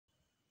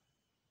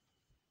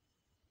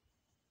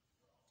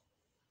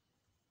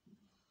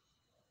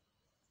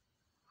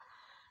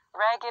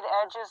Ragged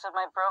edges of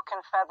my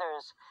broken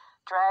feathers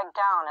drag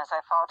down as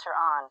I falter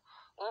on.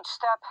 Each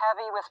step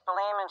heavy with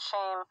blame and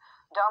shame,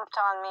 dumped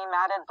on me,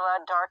 matted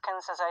blood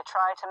darkens as I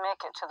try to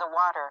make it to the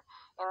water.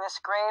 In this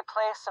gray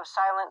place of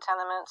silent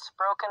tenements,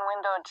 broken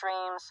windowed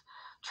dreams,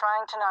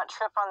 trying to not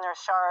trip on their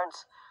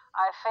shards,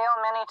 I fail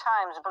many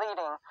times,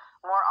 bleeding,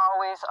 more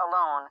always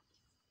alone.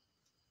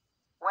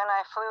 When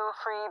I flew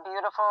free,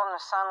 beautiful in the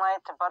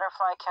sunlight, the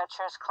butterfly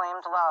catchers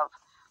claimed love,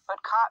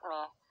 but caught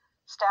me,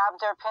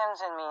 stabbed their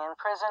pins in me,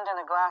 imprisoned in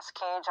a glass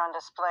cage on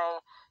display,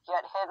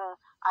 yet hidden,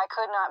 I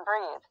could not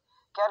breathe.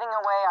 Getting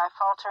away, I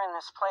falter in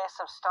this place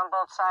of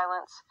stumbled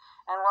silence,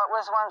 and what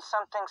was once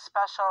something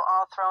special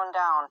all thrown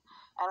down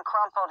and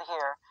crumpled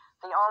here.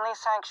 The only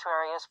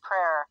sanctuary is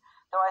prayer.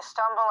 Though I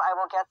stumble, I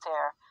will get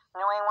there,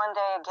 knowing one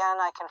day again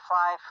I can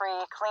fly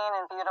free, clean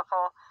and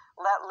beautiful,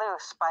 let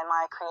loose by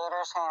my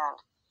Creator's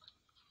hand.